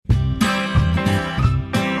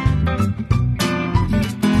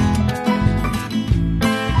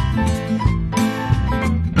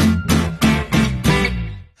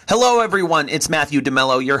Hello, everyone. It's Matthew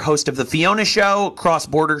DeMello, your host of The Fiona Show,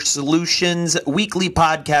 Cross-Border Solutions, weekly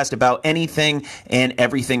podcast about anything and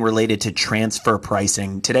everything related to transfer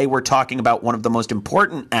pricing. Today, we're talking about one of the most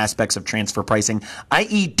important aspects of transfer pricing,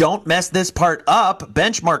 i.e., don't mess this part up,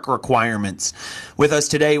 benchmark requirements. With us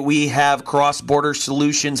today, we have Cross-Border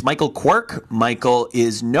Solutions' Michael Quirk. Michael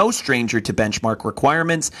is no stranger to benchmark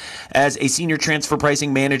requirements. As a senior transfer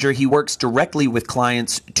pricing manager, he works directly with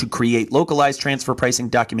clients to create localized transfer pricing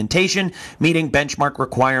documentation, meeting benchmark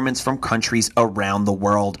requirements from countries around the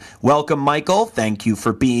world. Welcome, Michael. Thank you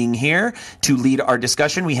for being here. To lead our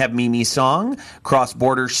discussion, we have Mimi Song,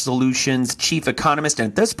 Cross-Border Solutions chief economist, and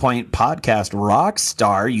at this point, podcast rock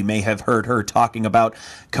star. You may have heard her talking about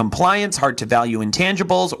compliance, hard-to-value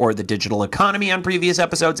intangibles, or the digital economy on previous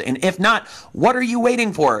episodes. And if not, what are you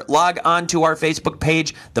waiting for? Log on to our Facebook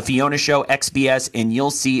page, The Fiona Show XBS, and you'll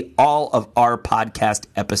see all of our podcast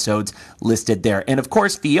episodes listed there. And of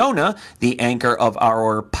course, Fiona, the anchor of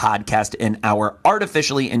our podcast and our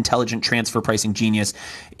artificially intelligent transfer pricing genius,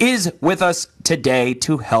 is with us today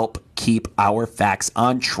to help keep our facts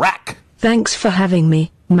on track. Thanks for having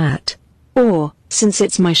me, Matt. Or, since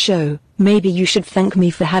it's my show, maybe you should thank me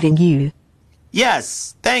for having you.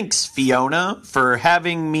 Yes, thanks, Fiona, for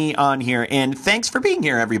having me on here, and thanks for being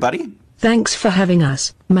here, everybody. Thanks for having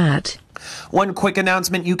us, Matt. One quick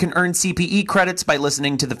announcement, you can earn CPE credits by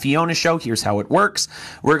listening to The Fiona Show. Here's how it works.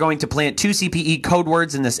 We're going to plant 2 CPE code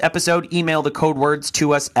words in this episode. Email the code words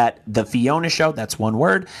to us at The Fiona Show, that's one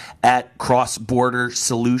word, at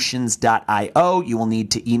crossbordersolutions.io. You will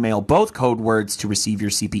need to email both code words to receive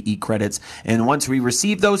your CPE credits. And once we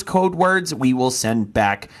receive those code words, we will send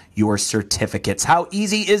back your certificates. How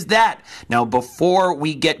easy is that? Now, before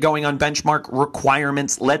we get going on benchmark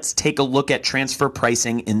requirements, let's take a look at transfer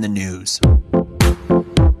pricing in the news.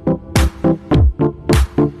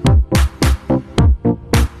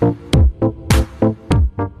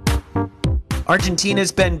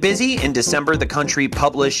 Argentina's been busy. In December, the country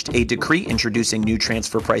published a decree introducing new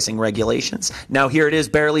transfer pricing regulations. Now, here it is,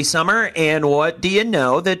 barely summer, and what do you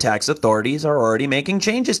know? The tax authorities are already making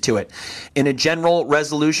changes to it. In a general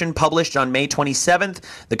resolution published on May 27th,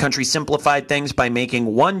 the country simplified things by making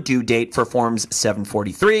one due date for Forms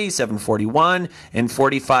 743, 741, and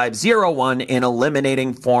 4501 and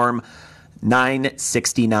eliminating Form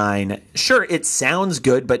 969. Sure, it sounds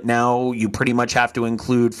good, but now you pretty much have to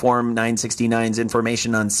include Form 969's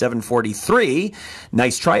information on 743.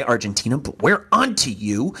 Nice try, Argentina, but we're on to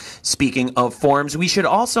you. Speaking of forms, we should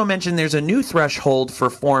also mention there's a new threshold for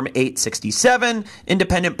Form 867.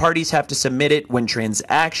 Independent parties have to submit it when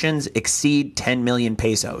transactions exceed 10 million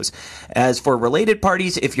pesos. As for related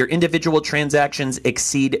parties, if your individual transactions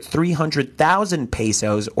exceed 300,000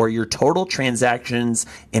 pesos or your total transactions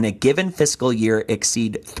in a given fiscal year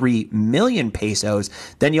exceed 3 million pesos,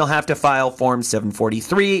 then you'll have to file Forms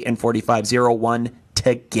 743 and 4501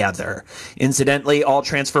 together. Incidentally, all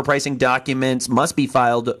transfer pricing documents must be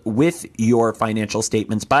filed with your financial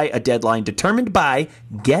statements by a deadline determined by,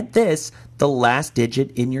 get this, the last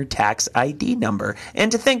digit in your tax ID number.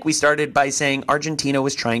 And to think we started by saying Argentina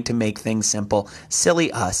was trying to make things simple.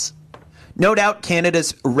 Silly us. No doubt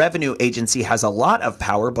Canada's revenue agency has a lot of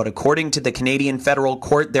power, but according to the Canadian Federal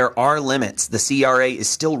Court, there are limits. The CRA is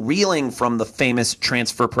still reeling from the famous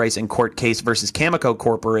transfer pricing court case versus Cameco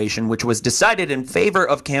Corporation, which was decided in favor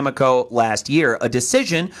of Cameco last year, a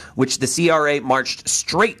decision which the CRA marched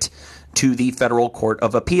straight to the Federal Court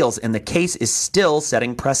of Appeals, and the case is still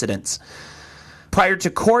setting precedents. Prior to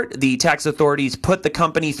court, the tax authorities put the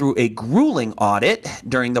company through a grueling audit.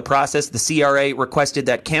 During the process, the CRA requested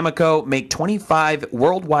that Cameco make 25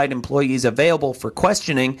 worldwide employees available for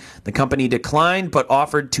questioning. The company declined, but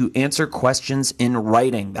offered to answer questions in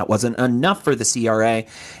writing. That wasn't enough for the CRA,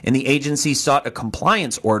 and the agency sought a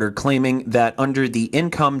compliance order claiming that under the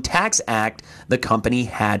Income Tax Act, the company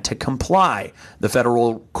had to comply. The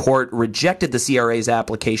federal court rejected the CRA's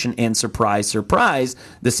application, and surprise, surprise,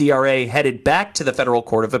 the CRA headed back to the Federal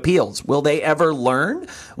Court of Appeals. Will they ever learn?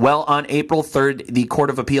 Well, on April 3rd, the Court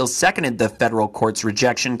of Appeals seconded the federal court's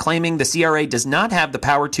rejection, claiming the CRA does not have the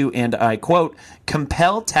power to, and I quote,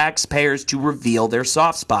 compel taxpayers to reveal their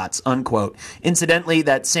soft spots, unquote. Incidentally,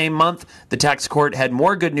 that same month, the tax court had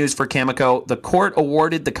more good news for Cameco. The court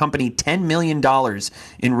awarded the company $10 million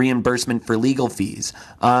in reimbursement for legal fees.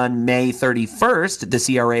 On May 31st, the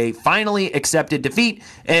CRA finally accepted defeat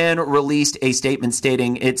and released a statement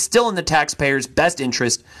stating it's still in the taxpayers' best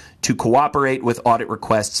interest to cooperate with audit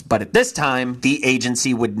requests, but at this time, the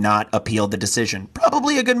agency would not appeal the decision.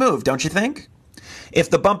 Probably a good move, don't you think? If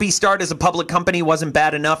the bumpy start as a public company wasn't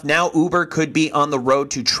bad enough, now Uber could be on the road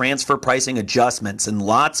to transfer pricing adjustments, and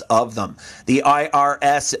lots of them. The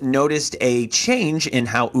IRS noticed a change in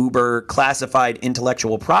how Uber classified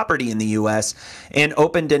intellectual property in the U.S. and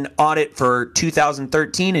opened an audit for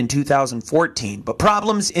 2013 and 2014. But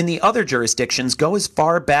problems in the other jurisdictions go as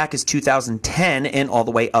far back as 2010 and all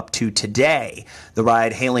the way up to today. The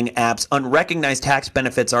ride-hailing app's unrecognized tax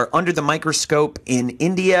benefits are under the microscope in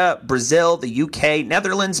India, Brazil, the UK,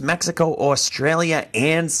 Netherlands, Mexico, Australia,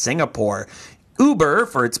 and Singapore. Uber,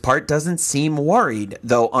 for its part, doesn't seem worried,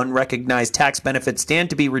 though unrecognized tax benefits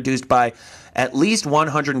stand to be reduced by at least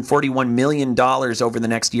 $141 million over the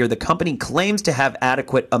next year. The company claims to have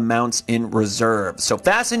adequate amounts in reserve. So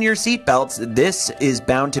fasten your seatbelts. This is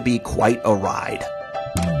bound to be quite a ride.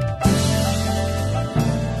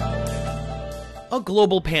 A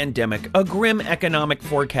global pandemic, a grim economic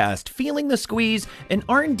forecast, feeling the squeeze, an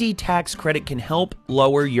R&D tax credit can help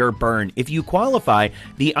lower your burn. If you qualify,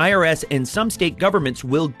 the IRS and some state governments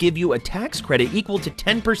will give you a tax credit equal to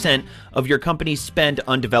 10% of your company's spend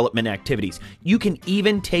on development activities. You can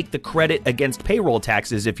even take the credit against payroll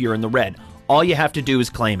taxes if you're in the red. All you have to do is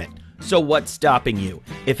claim it. So what's stopping you?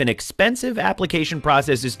 If an expensive application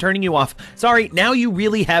process is turning you off, sorry, now you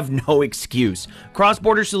really have no excuse.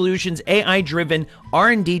 Cross-Border Solutions' AI-driven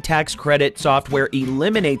R&D tax credit software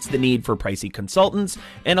eliminates the need for pricey consultants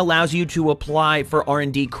and allows you to apply for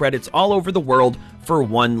R&D credits all over the world for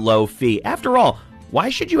one low fee. After all, why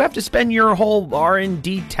should you have to spend your whole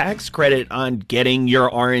R&D tax credit on getting your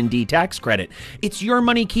R&D tax credit? It's your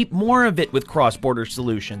money. Keep more of it with Cross-Border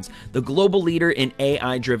Solutions, the global leader in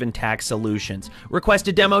AI-driven tax solutions. Request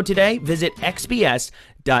a demo today. Visit xbs.ai/RD.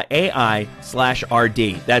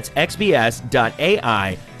 That's xbs.ai/RD.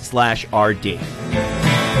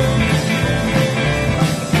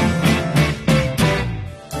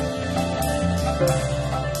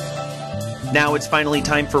 Now it's finally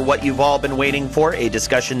time for what you've all been waiting for, a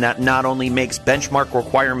discussion that not only makes benchmark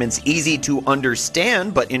requirements easy to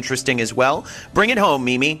understand, but interesting as well. Bring it home,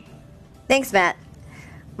 Mimi. Thanks, Matt.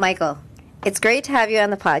 Michael, it's great to have you on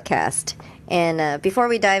the podcast. And before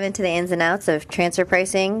we dive into the ins and outs of transfer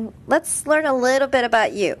pricing, let's learn a little bit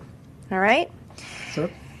about you. All right? Sure.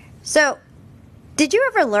 So, did you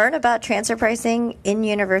ever learn about transfer pricing in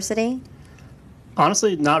university?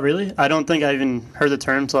 Honestly, not really. I don't think I even heard the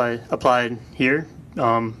term until I applied here.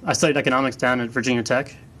 I studied economics down at Virginia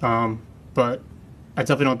Tech, but I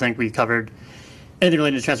definitely don't think we covered anything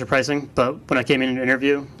related to transfer pricing. But when I came in an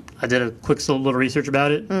interview, I did a quick little research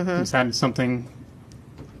about it. Mm-hmm. Just had something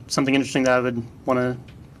interesting that I would want to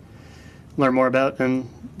learn more about, and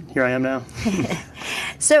here I am now.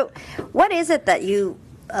 So, what is it that you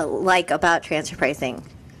like about transfer pricing?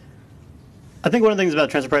 I think one of the things about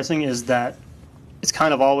transfer pricing is that it's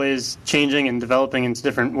kind of always changing and developing into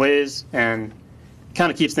different ways, and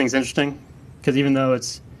kind of keeps things interesting, because even though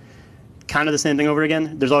it's kind of the same thing over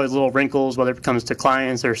again, there's always little wrinkles, whether it comes to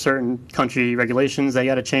clients or certain country regulations that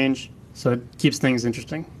you got to change, so it keeps things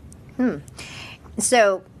interesting.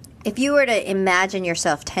 So if you were to imagine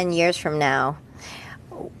yourself 10 years from now,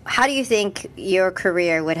 how do you think your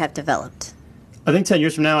career would have developed? I think 10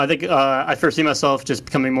 years from now, I first see myself just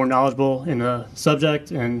becoming more knowledgeable in the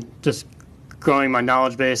subject and just growing my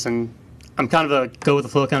knowledge base, and I'm kind of a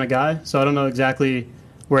go-with-the-flow kind of guy, so I don't know exactly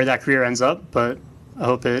where that career ends up, but I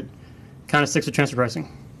hope it kind of sticks with transfer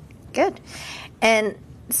pricing. Good. And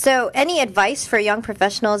so any advice for young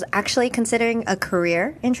professionals actually considering a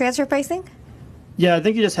career in transfer pricing? Yeah, I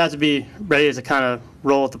think you just have to be ready to kind of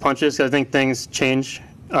roll with the punches, because I think things change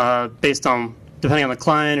based on, depending on the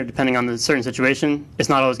client or depending on the certain situation. It's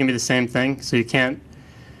not always going to be the same thing, so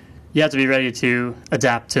you have to be ready to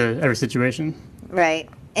adapt to every situation. Right.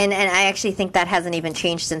 And I actually think that hasn't even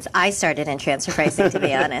changed since I started in transfer pricing, to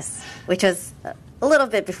be honest, which was a little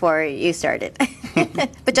bit before you started,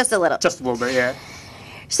 but just a little. Just a little bit, yeah.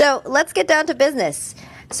 So let's get down to business.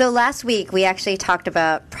 So last week, we actually talked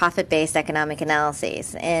about profit-based economic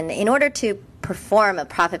analyses. And in order to perform a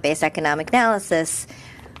profit-based economic analysis,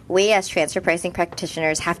 we as transfer pricing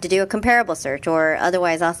practitioners have to do a comparable search, or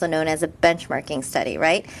otherwise also known as a benchmarking study,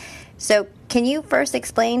 right? So can you first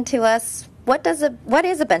explain to us what is a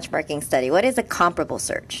benchmarking study? What is a comparable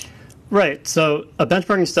search? Right. So a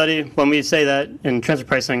benchmarking study, when we say that in transfer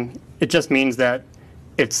pricing, it just means that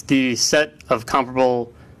it's the set of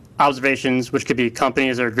comparable observations, which could be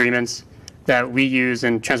companies or agreements, that we use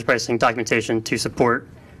in transfer pricing documentation to support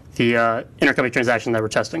the intercompany transaction that we're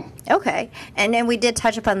testing. Okay. And then we did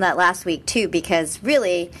touch upon that last week, too, because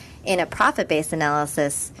really, in a profit-based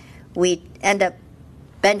analysis, we end up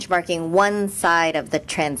benchmarking one side of the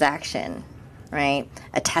transaction. right?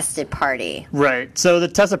 A tested party. Right. So the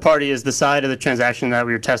tested party is the side of the transaction that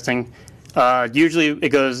we were testing. Usually it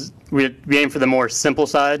goes, we aim for the more simple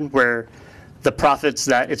side where the profits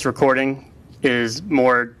that it's recording is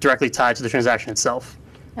more directly tied to the transaction itself.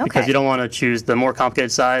 Okay. Because you don't want to choose the more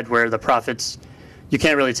complicated side where the profits, you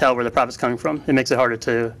can't really tell where the profit's coming from. It makes it harder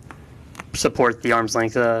to support the arm's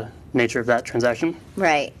length nature of that transaction.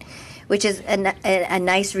 Right. Which is a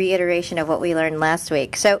nice reiteration of what we learned last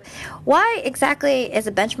week. So why exactly is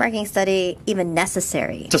a benchmarking study even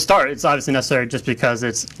necessary? To start, it's obviously necessary just because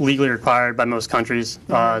it's legally required by most countries.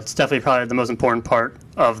 It's definitely probably the most important part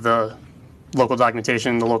of the local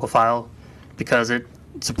documentation, the local file, because it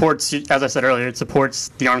supports, as I said earlier, it supports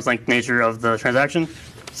the arm's length nature of the transaction.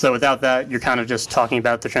 So without that, you're kind of just talking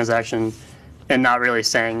about the transaction and not really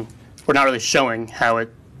saying, or not really showing how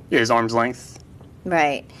it is arm's length.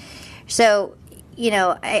 Right. So,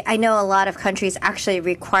 I know a lot of countries actually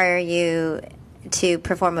require you to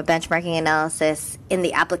perform a benchmarking analysis in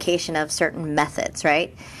the application of certain methods,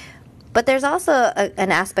 right? But there's also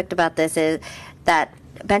an aspect about this is that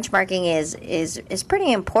benchmarking is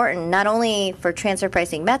pretty important, not only for transfer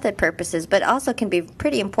pricing method purposes, but also can be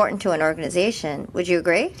pretty important to an organization. Would you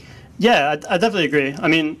agree? Yeah, I definitely agree. I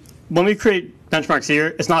mean, when we create benchmarks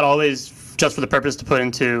here, it's not always just for the purpose to put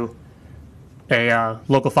into a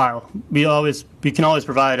local file. We can always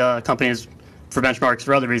provide companies for benchmarks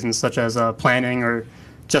for other reasons, such as planning or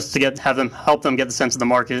just to help them get the sense of the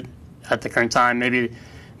market at the current time. Maybe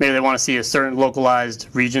they want to see a certain localized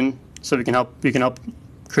region, so we can help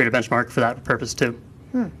create a benchmark for that purpose too.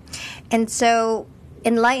 And so,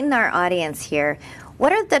 enlighten our audience here.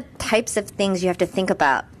 What are the types of things you have to think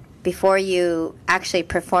about before you actually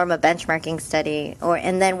perform a benchmarking study,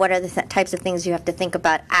 and then what are the types of things you have to think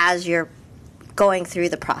about as you're going through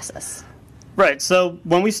the process? Right. So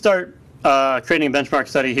when we start creating a benchmark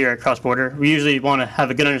study here at CrossBorder, we usually want to have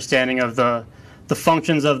a good understanding of the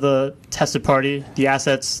functions of the tested party, the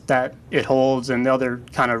assets that it holds, and the other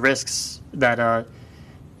kind of risks that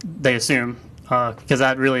they assume, because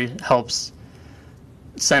that really helps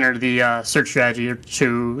center the search strategy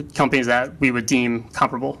to companies that we would deem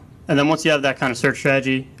comparable. And then once you have that kind of search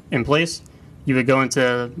strategy in place, you would go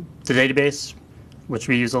into the database, which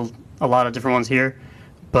we use a lot of different ones here.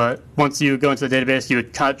 But once you go into the database, you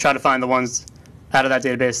would try to find the ones out of that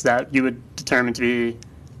database that you would determine to be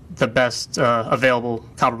the best available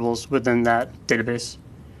comparables within that database.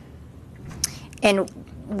 And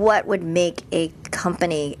what would make a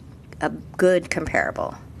company a good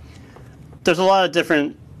comparable? There's a lot of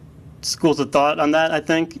different schools of thought on that, I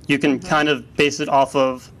think. You can kind of base it off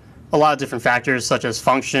of a lot of different factors, such as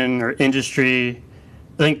function or industry.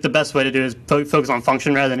 I think the best way to do is focus on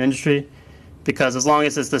function rather than industry, because as long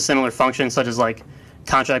as it's the similar function, such as like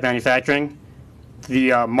contract manufacturing,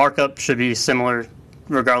 the markup should be similar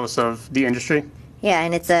regardless of the industry. Yeah,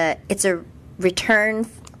 and it's a return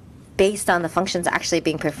based on the functions actually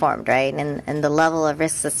being performed, right? And the level of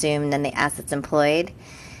risks assumed and the assets employed.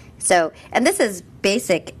 So, and this is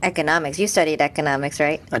basic economics. You studied economics,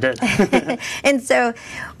 right? I did. And so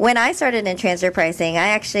when I started in transfer pricing, I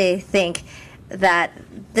actually think that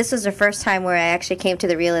this was the first time where I actually came to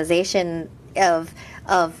the realization of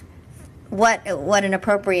what an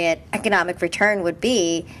appropriate economic return would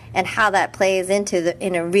be and how that plays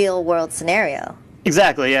in a real world scenario.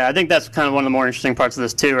 Exactly, yeah. I think that's kind of one of the more interesting parts of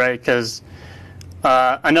this too, right? Because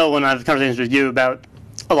I know when I have conversations with you about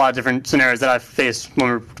a lot of different scenarios that I've faced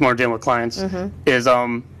when we're dealing with clients, is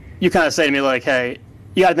you kind of say to me like, hey,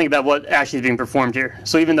 you got to think about what actually is being performed here.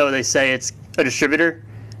 So even though they say it's a distributor,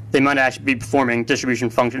 they might actually be performing distribution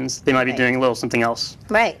functions. They might be doing a little something else.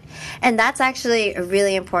 Right. And that's actually a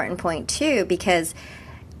really important point too, because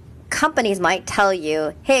companies might tell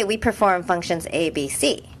you, hey, we perform functions A, B,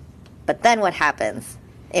 C. But then what happens?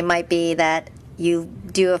 It might be that you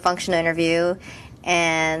do a functional interview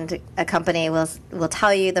and a company will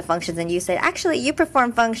tell you the functions and you say, actually, you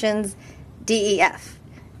perform functions D, E, F,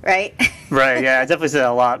 right? Right, yeah. I definitely say that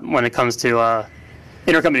a lot when it comes to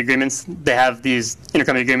intercompany agreements. They have these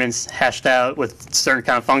intercompany agreements hashed out with certain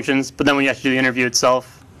kind of functions, but then when you actually do the interview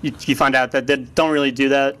itself, you find out that they don't really do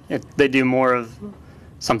that. They do more of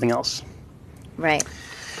something else. Right.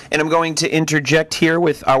 And I'm going to interject here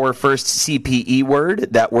with our first CPE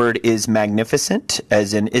word. That word is magnificent,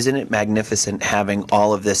 as in, isn't it magnificent having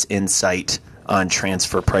all of this insight on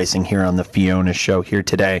transfer pricing here on the Fiona Show here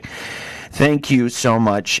today? Thank you so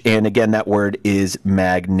much. And again, that word is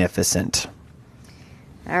magnificent.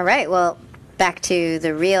 All right. Well, back to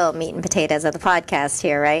the real meat and potatoes of the podcast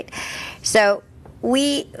here, right? So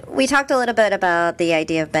we talked a little bit about the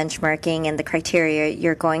idea of benchmarking and the criteria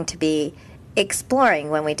you're going to be exploring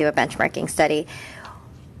when we do a benchmarking study.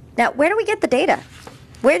 Now, where do we get the data?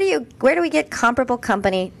 Where do we get comparable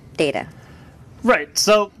company data? Right.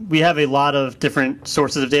 So we have a lot of different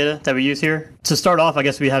sources of data that we use here. To start off, I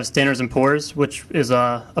guess we have Standards & Poor's, which is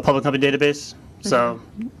a public company database. So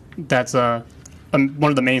that's one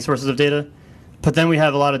of the main sources of data. But then we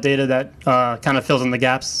have a lot of data that kind of fills in the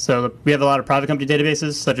gaps. So we have a lot of private company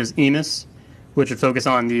databases, such as EMIS, which would focus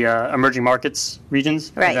on the emerging markets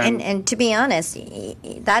regions. Right. And to be honest,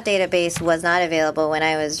 that database was not available when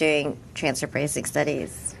I was doing transfer pricing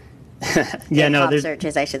studies. Yeah, no, there's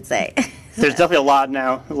searches, I should say. There's definitely a lot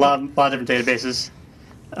now, a lot of different databases.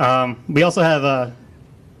 We also have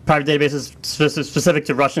private databases specific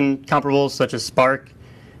to Russian comparables, such as Spark,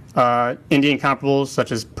 Indian comparables,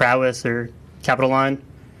 such as Prowess or Capital Line.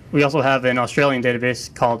 We also have an Australian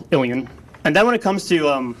database called Ilion. And then when it comes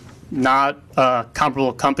to not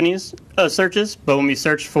comparable companies searches, but when we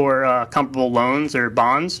search for comparable loans or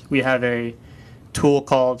bonds, we have a tool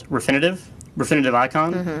called Refinitiv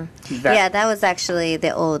Icon. That was actually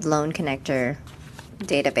the old Loan Connector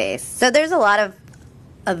database. So there's a lot of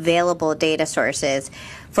available data sources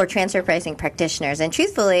for transfer pricing practitioners. And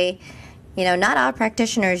truthfully, not all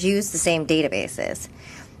practitioners use the same databases.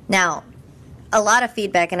 Now, a lot of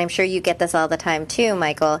feedback, and I'm sure you get this all the time too,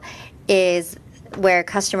 Michael, is where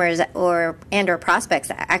customers or prospects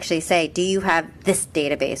actually say, do you have this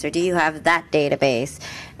database or do you have that database?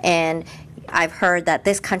 And I've heard that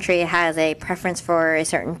this country has a preference for a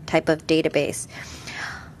certain type of database.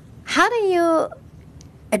 How do you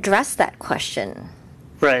address that question?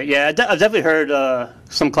 Right, yeah, I've definitely heard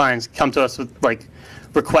some clients come to us with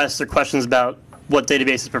requests or questions about what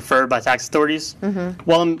database is preferred by tax authorities.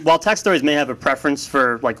 While tax authorities may have a preference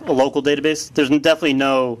for a local database, there's definitely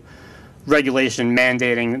no regulation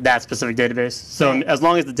mandating that specific database. So as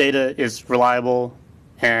long as the data is reliable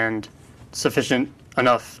and sufficient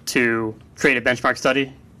enough to create a benchmark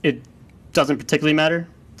study, it doesn't particularly matter.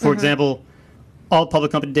 For example, all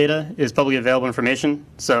public company data is publicly available information.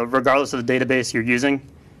 So regardless of the database you're using,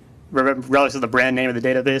 regardless of the brand name of the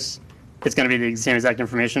database, it's going to be the same exact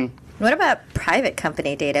information. What about private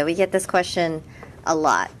company data? We get this question a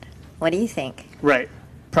lot. What do you think? Right.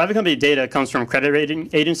 Private company data comes from credit rating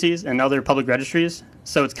agencies and other public registries.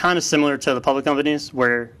 So it's kind of similar to the public companies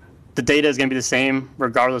where the data is going to be the same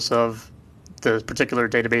regardless of the particular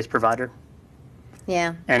database provider.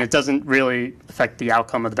 Yeah. And it doesn't really affect the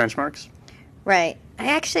outcome of the benchmarks. Right. I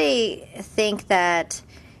actually think that,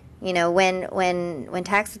 when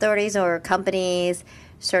tax authorities or companies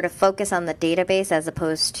sort of focus on the database as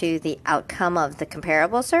opposed to the outcome of the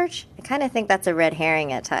comparable search, I kind of think that's a red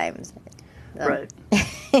herring at times. Right.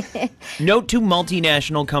 Note to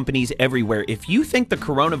multinational companies everywhere, if you think the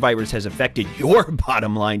coronavirus has affected your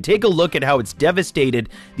bottom line, take a look at how it's devastated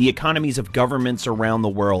the economies of governments around the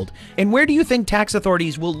world. And where do you think tax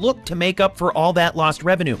authorities will look to make up for all that lost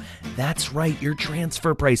revenue? That's right, your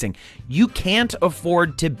transfer pricing. You can't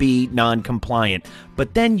afford to be non-compliant,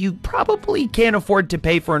 but then you probably can't afford to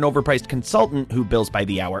pay for an overpriced consultant who bills by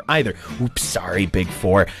the hour either. Oops, sorry, Big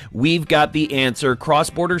Four. We've got the answer.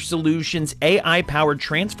 Cross-Border Solutions AI-powered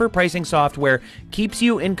transfer pricing software keeps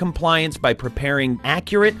you in compliance by preparing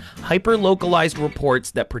accurate, hyper-localized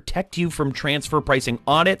reports that protect you from transfer pricing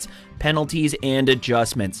audits, penalties, and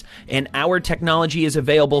adjustments. And our technology is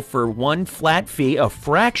available for one flat fee, a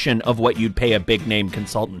fraction of what you'd pay a big-name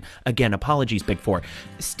consultant. Again, apologies, Big Four.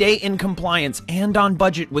 Stay in compliance and on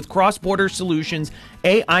budget with Cross-Border Solutions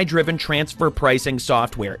AI-driven transfer pricing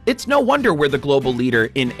software. It's no wonder we're the global leader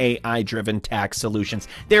in AI-driven tax solutions.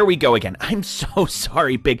 There we go again. I'm so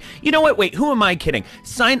sorry, Big. You know what? Wait, who am I kidding?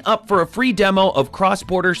 Sign up for a free demo of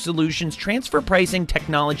Cross-Border Solutions transfer pricing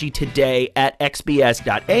technology today at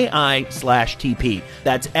xbs.ai/TP.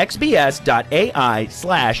 That's xbs.ai/TP.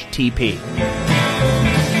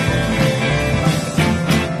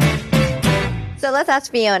 So let's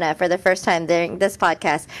ask Fiona for the first time during this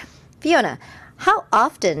podcast. Fiona, how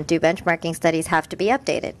often do benchmarking studies have to be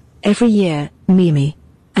updated? Every year, Mimi.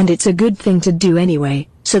 And it's a good thing to do anyway,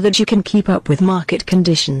 so that you can keep up with market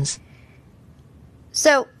conditions.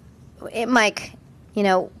 So, Mike, in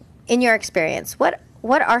your experience, what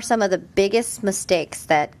are some of the biggest mistakes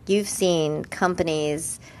that you've seen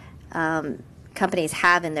companies have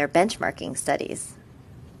in their benchmarking studies?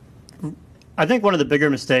 I think one of the bigger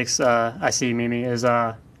mistakes I see, Mimi, is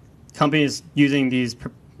companies using these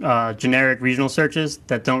generic regional searches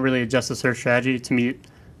that don't really adjust the search strategy to meet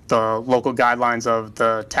the local guidelines of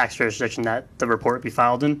the tax jurisdiction that the report would be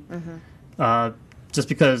filed in. Just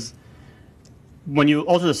because when you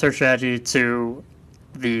alter the search strategy to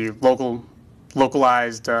the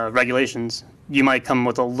localized regulations, you might come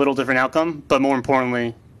with a little different outcome, but more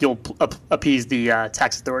importantly, you'll appease the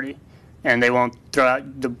tax authority, and they won't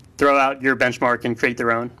throw out your benchmark and create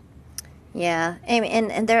their own. Yeah,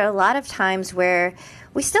 and there are a lot of times where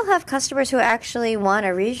we still have customers who actually want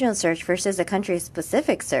a regional search versus a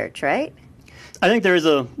country-specific search, right? I think there is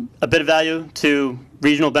a bit of value to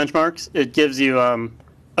regional benchmarks. It gives you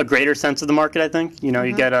a greater sense of the market, I think.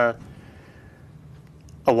 You get a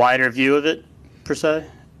wider view of it, per se.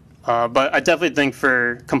 But I definitely think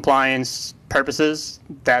for compliance purposes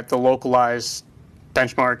that the localized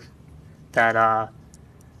benchmark that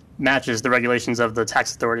matches the regulations of the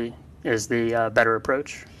tax authority is the better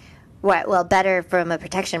approach. Right. Well, better from a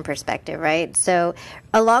protection perspective, right? So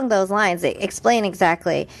along those lines, explain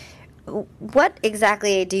exactly what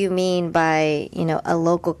exactly do you mean by, a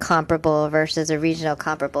local comparable versus a regional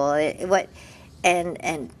comparable?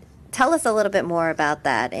 And tell us a little bit more about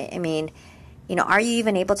that. I mean, are you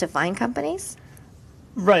even able to find companies?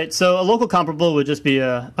 Right. So a local comparable would just be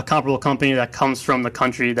a comparable company that comes from the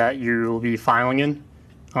country that you will be filing in.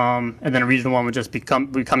 And then a regional one would just be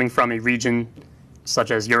coming from a region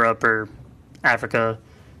such as Europe or Africa.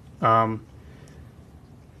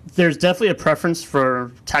 There's definitely a preference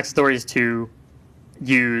for tax authorities to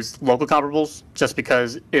use local comparables just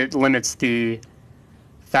because it limits the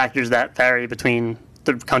factors that vary between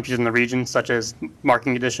the countries in the region, such as market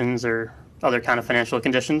conditions or other kind of financial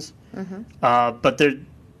conditions. Mm-hmm. But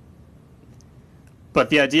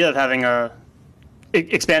the idea of having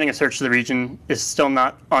expanding a search to the region is still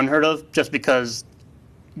not unheard of, just because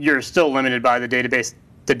you're still limited by the database,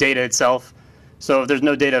 the data itself. So if there's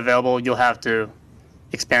no data available, you'll have to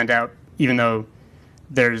expand out, even though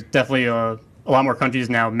there's definitely a lot more countries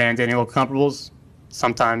now mandating local comparables.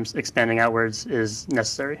 Sometimes expanding outwards is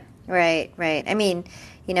necessary. Right. I mean,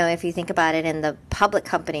 if you think about it in the public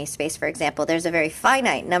company space, for example, there's a very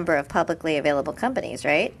finite number of publicly available companies,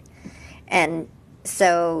 right? And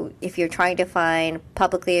so if you're trying to find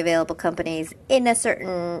publicly available companies in a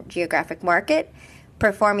certain geographic market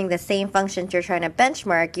performing the same functions you're trying to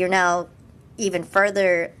benchmark, you're now even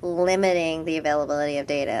further limiting the availability of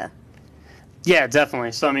data. Yeah,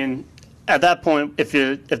 definitely. So, I mean, at that point, if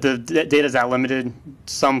the data is that limited,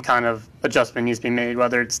 some kind of adjustment needs to be made,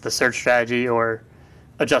 whether it's the search strategy or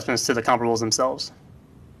adjustments to the comparables themselves.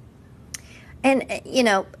 And,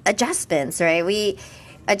 adjustments, right?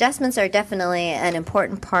 Adjustments are definitely an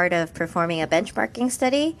important part of performing a benchmarking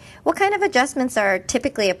study. What kind of adjustments are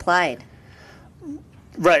typically applied?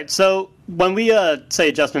 Right. So when we say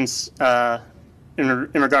adjustments in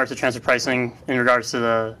regards to transfer pricing, in regards to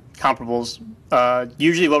the comparables,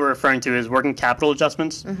 usually what we're referring to is working capital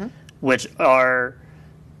adjustments, mm-hmm. which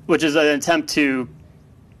is an attempt to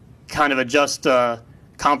kind of adjust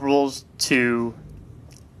comparables to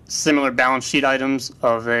similar balance sheet items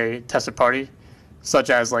of a tested party, such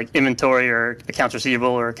as like inventory or accounts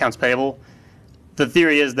receivable or accounts payable. The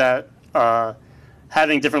theory is that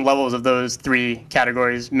having different levels of those three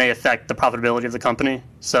categories may affect the profitability of the company.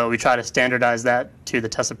 So we try to standardize that to the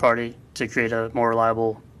tested party to create a more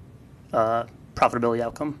reliable profitability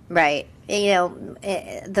outcome. Right.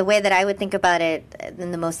 The way that I would think about it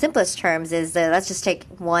in the most simplest terms is let's just take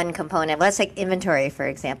one component. Let's take inventory, for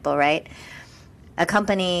example, right? A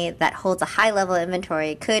company that holds a high level of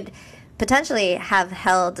inventory could potentially have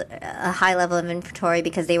held a high level of inventory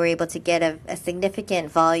because they were able to get a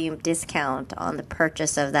significant volume discount on the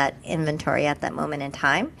purchase of that inventory at that moment in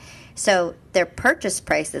time. So their purchase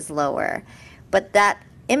price is lower, but that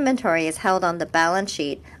inventory is held on the balance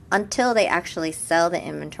sheet until they actually sell the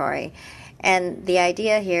inventory. And the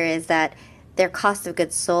idea here is that their cost of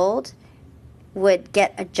goods sold would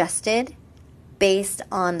get adjusted based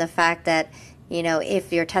on the fact that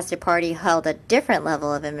if your tested party held a different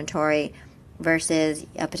level of inventory versus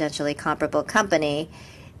a potentially comparable company,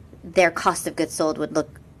 their cost of goods sold would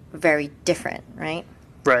look very different, right?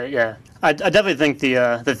 Right, yeah. I definitely think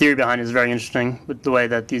the theory behind it is very interesting, with the way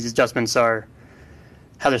that these adjustments are,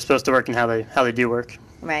 how they're supposed to work and how they do work.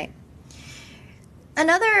 Right.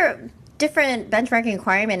 Another different benchmarking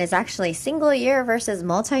requirement is actually single year versus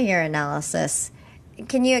multi-year analysis.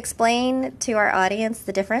 Can you explain to our audience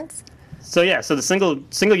the difference? So the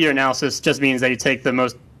single year analysis just means that you take the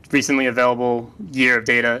most recently available year of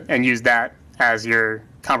data and use that as your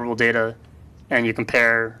comparable data, and you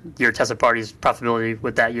compare your tested party's profitability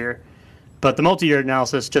with that year. But the multi-year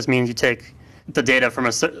analysis just means you take the data from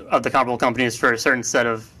of the comparable companies for a certain set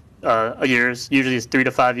of years, usually it's 3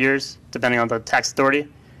 to 5 years, depending on the tax authority,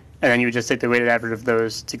 and then you would just take the weighted average of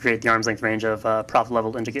those to create the arm's length range of profit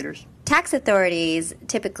level indicators. Tax authorities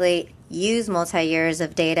typically use multi-years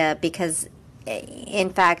of data because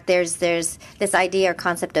in fact, there's this idea or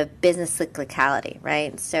concept of business cyclicality,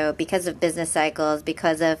 right? So because of business cycles,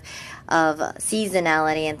 because of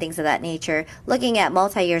seasonality and things of that nature, looking at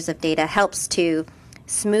multi-years of data helps to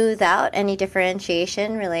smooth out any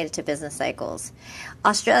differentiation related to business cycles.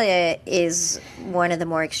 Australia is one of the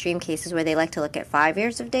more extreme cases where they like to look at 5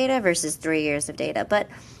 years of data versus 3 years of data. But,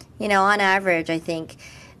 on average, I think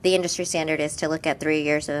the industry standard is to look at 3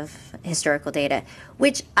 years of historical data,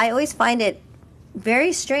 which I always find it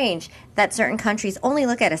very strange that certain countries only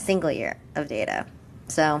look at a single year of data.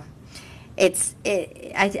 So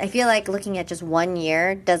I feel like looking at just 1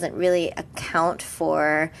 year doesn't really account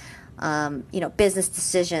for business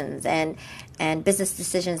decisions and business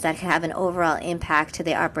decisions that can have an overall impact to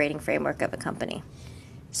the operating framework of a company.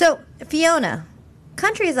 So, Fiona,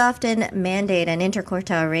 countries often mandate an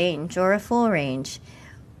interquartile range or a full range.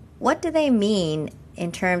 What do they mean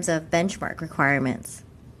in terms of benchmark requirements?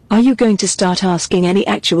 Are you going to start asking any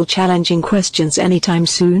actual challenging questions anytime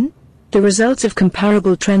soon? The results of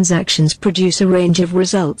comparable transactions produce a range of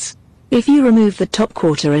results. If you remove the top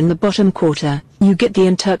quarter and the bottom quarter, you get the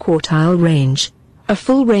interquartile range. A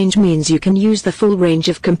full range means you can use the full range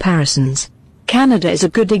of comparisons. Canada is a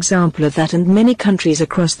good example of that, and many countries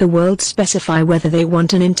across the world specify whether they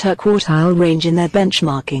want an interquartile range in their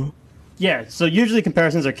benchmarking. Yeah, so usually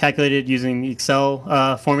comparisons are calculated using the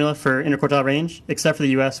Excel formula for interquartile range, except for the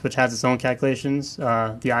U.S., which has its own calculations, the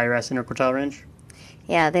IRS interquartile range.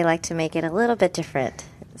 Yeah, they like to make it a little bit different.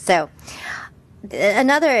 So,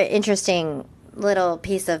 another interesting little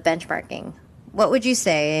piece of benchmarking. What would you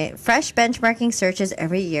say? Fresh benchmarking searches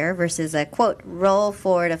every year versus a, quote, roll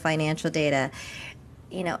forward of financial data.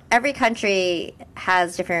 Every country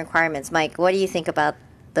has different requirements. Mike, what do you think about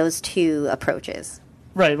those two approaches?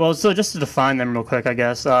 Right. Well, so just to define them real quick, I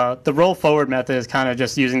guess, the roll forward method is kind of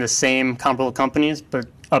just using the same comparable companies, but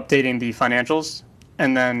updating the financials.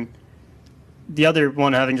 And then the other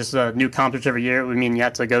one, having just a new comp search every year, would mean you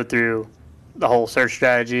have to go through the whole search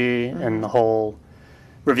strategy and the whole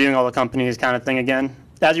reviewing all the companies kind of thing again.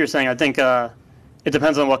 As you were saying, I think it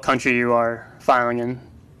depends on what country you are filing in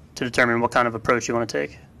to determine what kind of approach you want to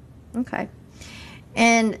take. Okay.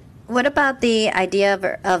 And what about the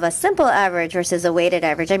idea of a simple average versus a weighted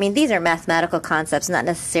average? I mean, these are mathematical concepts, not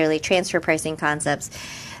necessarily transfer pricing concepts.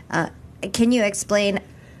 Can you explain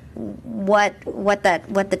what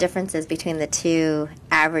the difference is between the two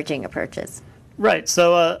averaging approaches? Right.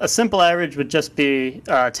 So a simple average would just be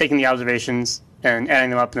taking the observations and adding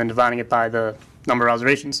them up and then dividing it by the number of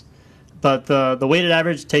observations. But the weighted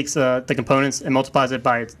average takes the components and multiplies it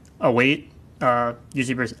by a weight.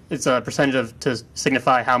 Usually it's a percentage to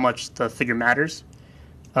signify how much the figure matters.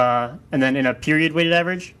 And then in a period weighted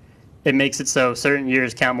average, it makes it so certain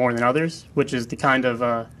years count more than others, which is the kind of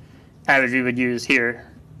average we would use here.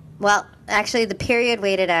 Well, actually, the period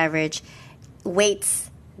weighted average weights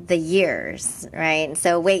the years, right?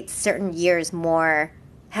 So weights certain years more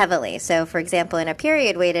heavily. So, for example, in a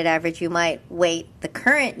period weighted average, you might weight the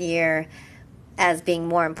current year as being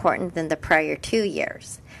more important than the prior 2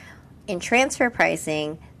 years. In transfer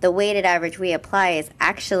pricing, the weighted average we apply is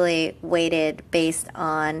actually weighted based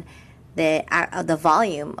on the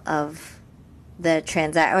volume of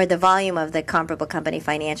the volume of the comparable company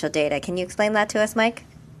financial data. Can you explain that to us, Mike?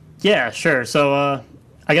 Yeah, sure. So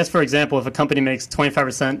I guess, for example, if a company makes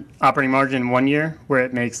 25% operating margin in 1 year, where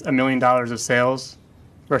it makes $1 million of sales,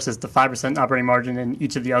 versus the 5% operating margin in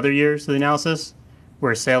each of the other years of the analysis,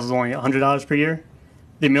 where sales is only $100 per year,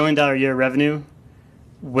 the $1 million a year revenue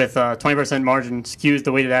with a 20% margin skews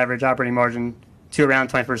the weighted average operating margin to around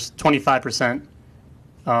 25%,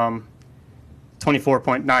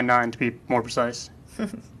 24.99 to be more precise.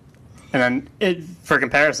 And then for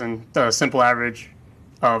comparison, the simple average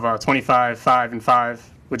of 25, 5, and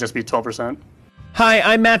 5 would just be 12%. Hi,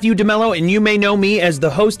 I'm Matthew DeMello, and you may know me as the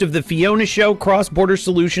host of the Fiona Show Cross-Border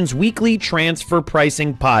Solutions weekly transfer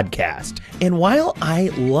pricing podcast. And while I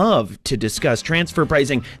love to discuss transfer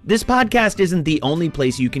pricing, this podcast isn't the only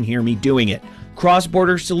place you can hear me doing it.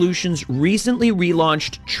 Cross-Border Solutions recently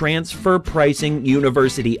relaunched Transfer Pricing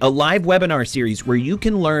University, a live webinar series where you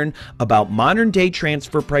can learn about modern-day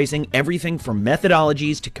transfer pricing, everything from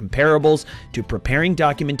methodologies to comparables to preparing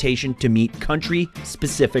documentation to meet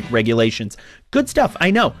country-specific regulations. Good stuff,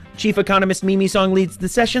 I know. Chief Economist Mimi Song leads the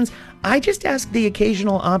sessions. I just ask the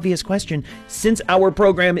occasional obvious question. Since our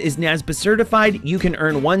program is NASBA certified, you can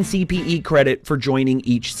earn 1 CPE credit for joining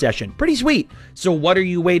each session. Pretty sweet. So what are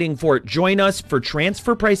you waiting for? Join us for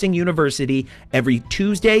Transfer Pricing University every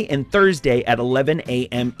Tuesday and Thursday at 11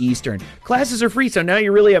 a.m. Eastern. Classes are free, so now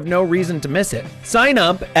you really have no reason to miss it. Sign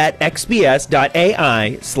up at xps.ai/TPU.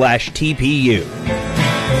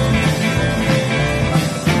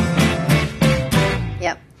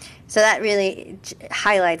 So that really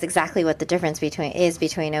highlights exactly what the difference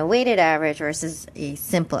between a weighted average versus a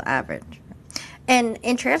simple average. And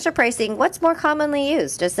in transfer pricing, what's more commonly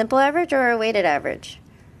used, a simple average or a weighted average?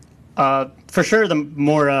 For sure, the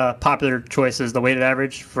more popular choice is the weighted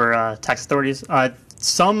average for tax authorities.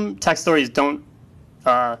 Some tax authorities don't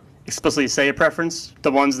explicitly say a preference.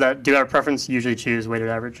 The ones that do have a preference usually choose weighted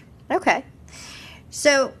average. Okay.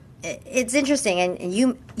 So it's interesting, and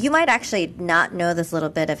you might actually not know this little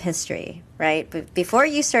bit of history, right? But before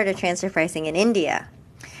you started transfer pricing in India,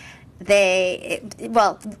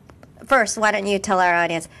 first, why don't you tell our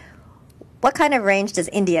audience, what kind of range does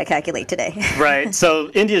India calculate today? Right.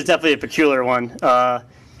 So India is definitely a peculiar one.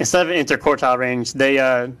 Instead of an interquartile range,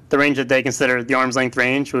 the range that they consider the arm's length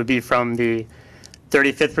range would be from the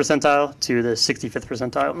 35th percentile to the 65th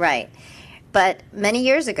percentile. Right. But many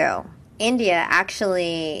years ago, India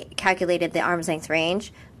actually calculated the arm's length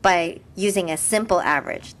range by using a simple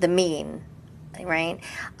average, the mean, right,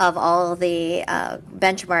 of all the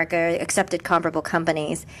benchmark or accepted comparable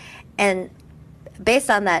companies. And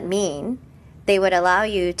based on that mean, they would allow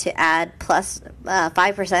you to add plus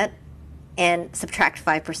 5% and subtract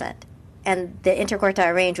 5%. And the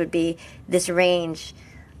interquartile range would be this range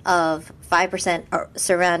of 5%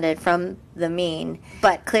 surrounded from the mean.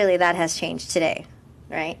 But clearly that has changed today,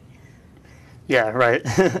 right? Yeah, right.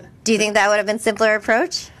 Do you think that would have been a simpler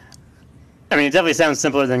approach? I mean, it definitely sounds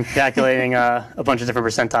simpler than calculating a bunch of different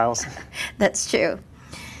percentiles. That's true.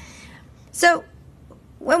 So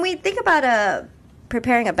when we think about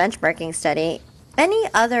preparing a benchmarking study, any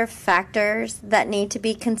other factors that need to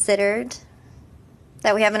be considered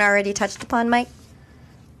that we haven't already touched upon, Mike?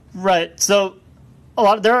 Right. So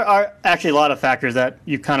there are actually a lot of factors that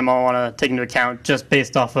you kind of all want to take into account just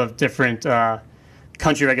based off of different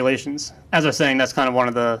country regulations. As I was saying, that's kind of one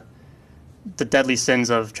of the deadly sins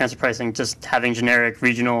of transfer pricing, just having generic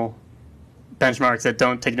regional benchmarks that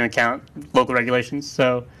don't take into account local regulations.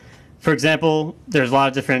 So, for example, there's a lot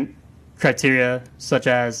of different criteria, such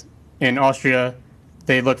as in Austria,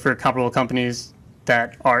 they look for comparable companies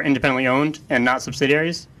that are independently owned and not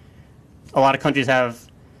subsidiaries. A lot of countries have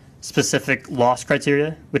specific loss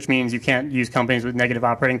criteria, which means you can't use companies with negative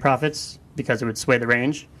operating profits because it would sway the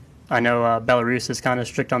range. I know Belarus is kind of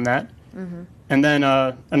strict on that. Mm-hmm. And then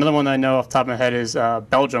another one that I know off the top of my head is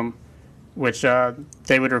Belgium, which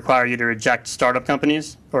they would require you to reject startup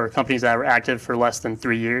companies or companies that were active for less than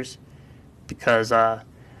 3 years, because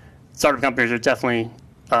startup companies are definitely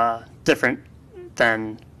different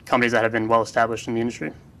than companies that have been well established in the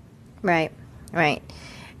industry. Right, right.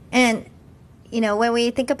 And, when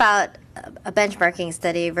we think about a benchmarking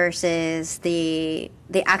study versus the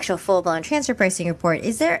actual full-blown transfer pricing report,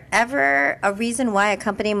 is there ever a reason why a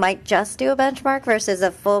company might just do a benchmark versus a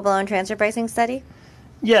full-blown transfer pricing study?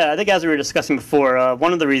 Yeah, I think as we were discussing before,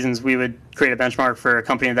 one of the reasons we would create a benchmark for a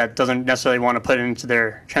company that doesn't necessarily want to put it into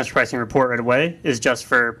their transfer pricing report right away is just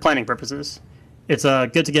for planning purposes. It's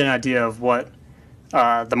good to get an idea of what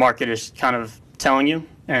the market is kind of telling you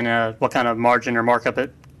and what kind of margin or markup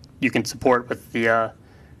you can support with the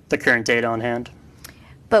current data on hand.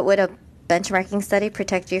 But would a benchmarking study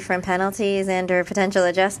protect you from penalties and or potential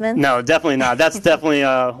adjustments? No, definitely not. That's definitely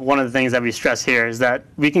one of the things that we stress here is that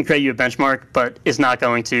we can create you a benchmark, but it's not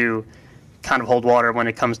going to kind of hold water when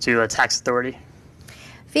it comes to a tax authority.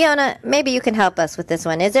 Fiona, maybe you can help us with this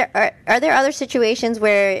one. Are there other situations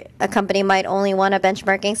where a company might only want a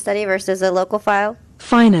benchmarking study versus a local file?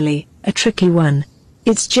 Finally, a tricky one.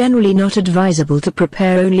 It's generally not advisable to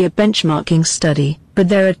prepare only a benchmarking study, but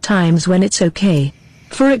there are times when it's okay.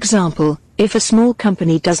 For example, if a small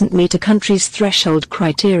company doesn't meet a country's threshold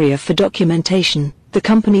criteria for documentation, the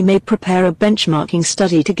company may prepare a benchmarking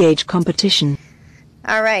study to gauge competition.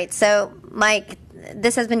 All right. So, Mike,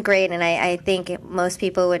 this has been great, and I think most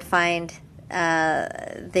people would find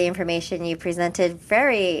the information you presented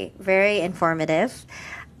very, very informative.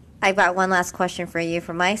 I've got one last question for you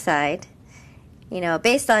from my side.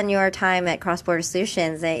 Based on your time at Cross Border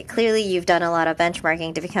Solutions, clearly you've done a lot of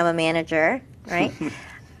benchmarking to become a manager, right?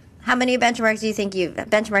 How many benchmark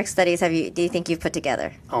studies do you think you've put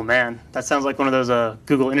together? Oh man, that sounds like one of those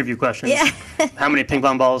Google interview questions. Yeah. How many ping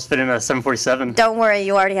pong balls fit in a 747? Don't worry,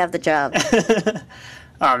 you already have the job.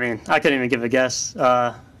 I mean, I couldn't even give a guess.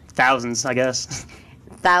 Thousands, I guess.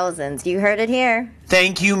 Thousands. You heard it here.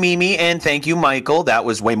 Thank you, Mimi, and thank you, Michael. That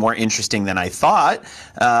was way more interesting than I thought.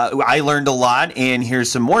 I learned a lot, and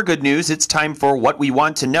here's some more good news. It's time for What We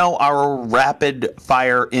Want to Know, our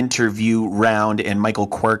rapid-fire interview round, and Michael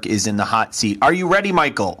Quirk is in the hot seat. Are you ready,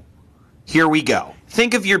 Michael? Here we go.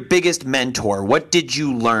 Think of your biggest mentor. What did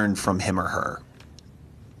you learn from him or her?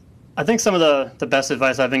 I think some of the best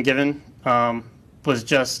advice I've been given was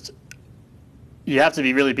just you have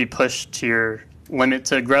to really be pushed to your limit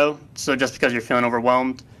to grow. So just because you're feeling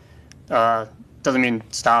overwhelmed doesn't mean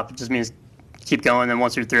stop. It just means keep going. And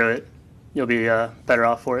once you're through it, you'll be better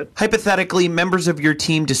off for it. Hypothetically, members of your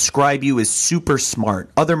team describe you as super smart.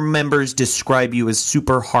 Other members describe you as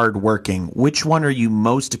super hardworking. Which one are you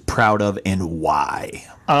most proud of and why?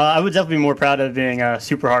 I would definitely be more proud of being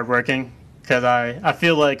super hardworking because I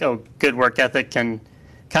feel like a good work ethic can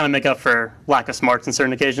kind of make up for lack of smarts on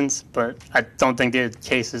certain occasions, but I don't think the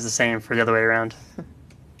case is the same for the other way around.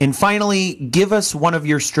 And finally, give us one of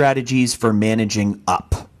your strategies for managing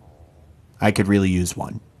up. I could really use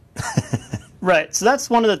one. Right, so that's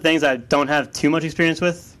one of the things I don't have too much experience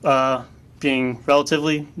with, being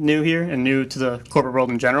relatively new here and new to the corporate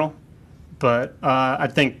world in general. But I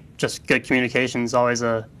think just good communication is always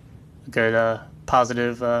a good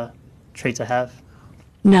positive trait to have.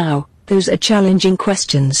 Now, those are challenging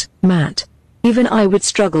questions, Matt. Even I would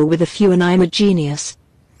struggle with a few, and I'm a genius.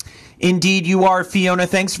 Indeed, you are, Fiona.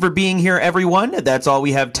 Thanks for being here, everyone. That's all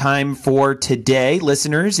we have time for today.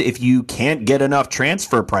 Listeners, if you can't get enough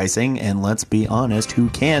transfer pricing, and let's be honest, who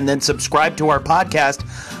can, then subscribe to our podcast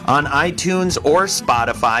on iTunes or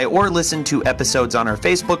Spotify, or listen to episodes on our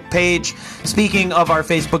Facebook page. Speaking of our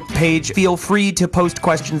Facebook page, feel free to post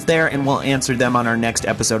questions there, and we'll answer them on our next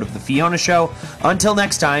episode of The Fiona Show. Until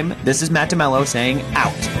next time, this is Matt DeMello saying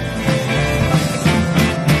out.